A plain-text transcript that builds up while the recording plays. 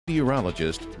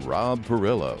Meteorologist Rob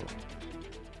Perillo.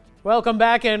 Welcome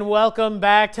back and welcome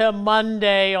back to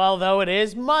Monday. Although it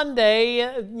is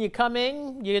Monday, you come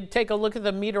in, you take a look at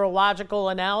the meteorological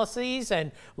analyses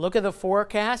and look at the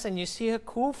forecast, and you see a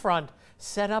cool front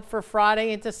set up for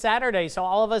Friday into Saturday. So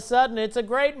all of a sudden, it's a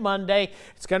great Monday.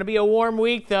 It's going to be a warm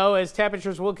week, though, as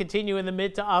temperatures will continue in the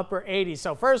mid to upper 80s.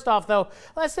 So first off, though,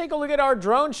 let's take a look at our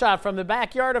drone shot from the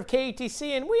backyard of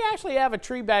KATC. And we actually have a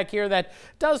tree back here that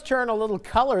does turn a little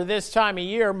color this time of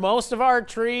year. Most of our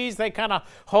trees, they kind of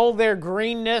hold their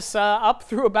greenness up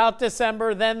through about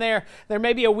December. Then there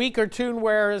may be a week or two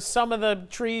where some of the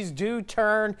trees do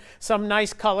turn some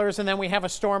nice colors, and then we have a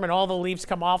storm and all the leaves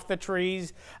come off the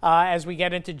trees as we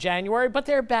get into January, but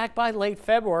they're back by late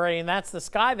February, and that's the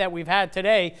sky that we've had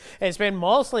today. It's been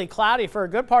mostly cloudy for a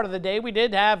good part of the day. We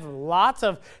did have lots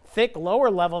of thick lower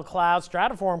level clouds,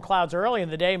 stratiform clouds early in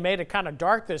the day, made it kind of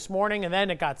dark this morning, and then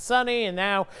it got sunny, and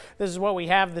now this is what we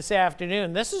have this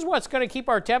afternoon. This is what's going to keep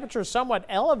our temperatures somewhat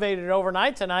elevated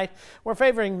overnight tonight. We're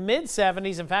favoring mid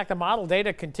 70s. In fact, the model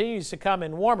data continues to come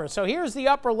in warmer. So here's the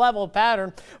upper level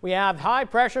pattern. We have high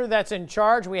pressure that's in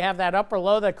charge. We have that upper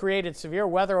low that created severe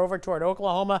weather over toward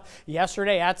Oklahoma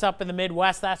yesterday. That's up in the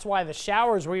Midwest. That's why the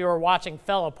showers we were watching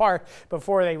fell apart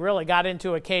before they really got into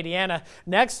Acadiana.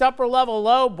 Next upper level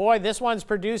low, boy, this one's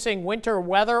producing winter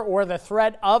weather or the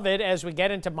threat of it as we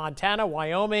get into Montana,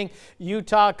 Wyoming,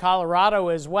 Utah, Colorado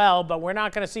as well. But we're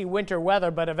not going to see winter weather,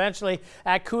 but eventually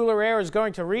that cooler air is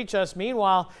going to reach us.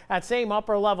 Meanwhile, that same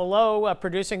upper level low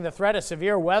producing the threat of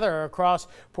severe weather across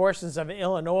portions of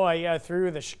Illinois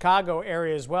through the Chicago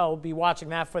area as well. We'll be watching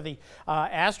that for the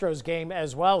Astros game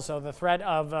as well, so the threat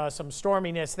of some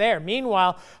storminess there.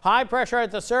 Meanwhile, high pressure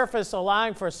at the surface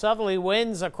allowing for southerly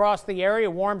winds across the area,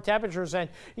 warm temperatures, and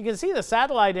you can see the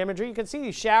satellite imagery. You can see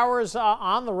these showers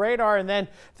on the radar, and then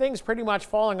things pretty much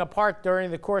falling apart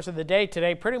during the course of the day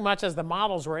today, pretty much as the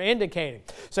models were indicating.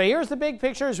 So here's the big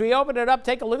picture as we open it up.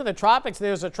 Take a look at the tropics.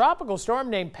 There's a tropical storm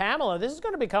named Pamela. This is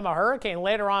going to become a hurricane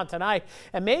later on tonight,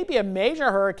 and maybe a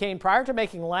major hurricane prior to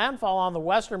making landfall on the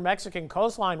western Mexican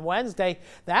coastline Wednesday.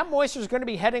 That moisture is going to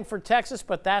be heading for Texas,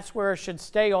 but that's where it should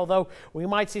stay, although we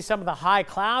might see some of the high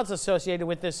clouds associated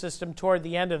with this system toward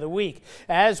the end of the week.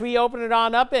 As we open it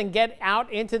on up and get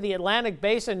out into the Atlantic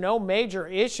basin, no major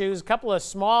issues. A couple of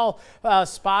small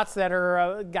spots that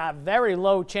are got very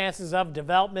low chances of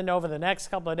development over the next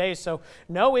couple of days, so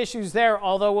no issues there,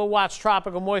 although we'll watch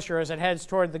tropical moisture as it heads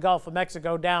toward the Gulf of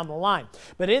Mexico down the line.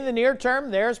 But in the near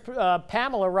term, there's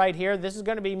Pamela right here. This is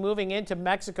going to be moving into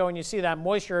Mexico, and you see that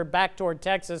moisture back toward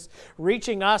Texas,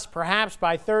 reaching us perhaps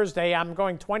by Thursday. I'm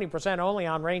going 20% only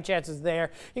on rain chances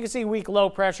there. You can see weak low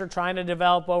pressure trying to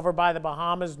develop over by the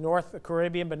Bahamas, North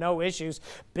Caribbean, but no issues.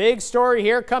 Big story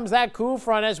here comes that cool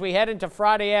front as we head into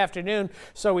Friday afternoon.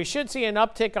 So we should see an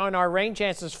uptick on our rain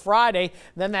chances Friday,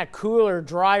 then that cooler,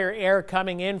 drier air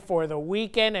coming in for the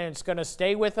weekend, and it's going to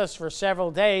stay with us for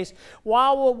several days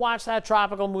while we'll watch that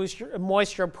tropical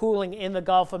moisture pooling in the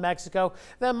Gulf of Mexico.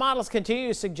 The models continue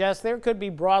to suggest there could be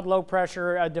broad low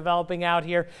pressure developing out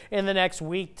here in the next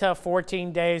week to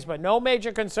 14 days, but no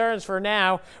major concerns for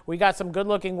now. We got some good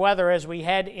looking weather as we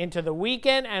head into the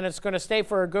weekend, and it's going to stay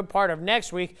for a good part of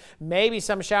next week. Maybe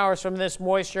some showers from this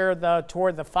moisture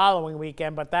toward the following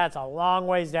weekend, but that's a long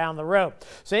ways down the road.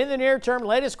 So in the near term,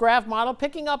 latest graph model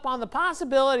picking up on the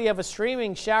possibility of a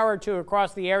streaming shower or two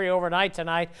across the area overnight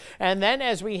tonight. And then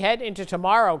as we head into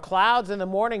tomorrow, clouds in the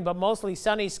morning, but mostly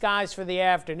sunny skies for the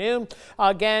afternoon.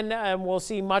 Again, we'll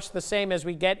see much the same as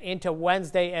we get into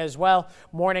Wednesday as well.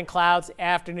 Morning clouds,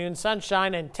 afternoon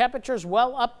sunshine, and temperatures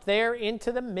well up there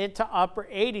into the mid to upper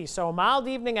 80s. So a mild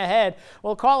evening ahead.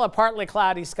 We'll call it partly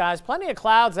cloudy skies. Plenty of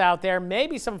clouds out there,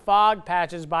 maybe some fog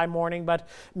patches by morning, but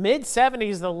mid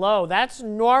 70s the low. That's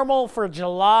normal for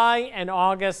July and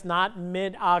August, not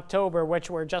mid-October, which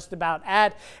we're just about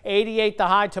at. 88 the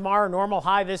high tomorrow. Normal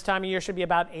high this time of year should be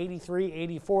about 83,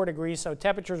 84 degrees, so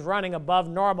temperatures running above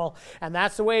normal, and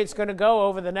that's the way it's going to go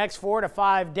over the next 4 to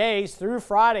 5 days through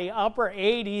Friday. Upper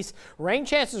 80s. Rain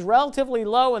chances relatively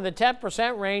low in the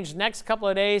 10% range next couple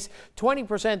of days.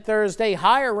 20% Thursday.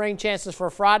 Higher rain chances for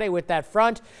Friday with that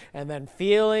front, and then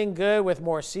feeling good with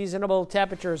more seasonable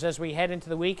temperatures as we head into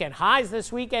the weekend. Highs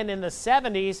this weekend in the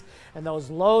 70s, and those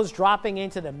lows dropping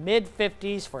into the mid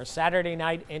 50s for Saturday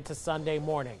night into Sunday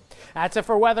morning. That's it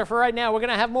for weather for right now. We're going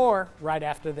to have more right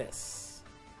after this.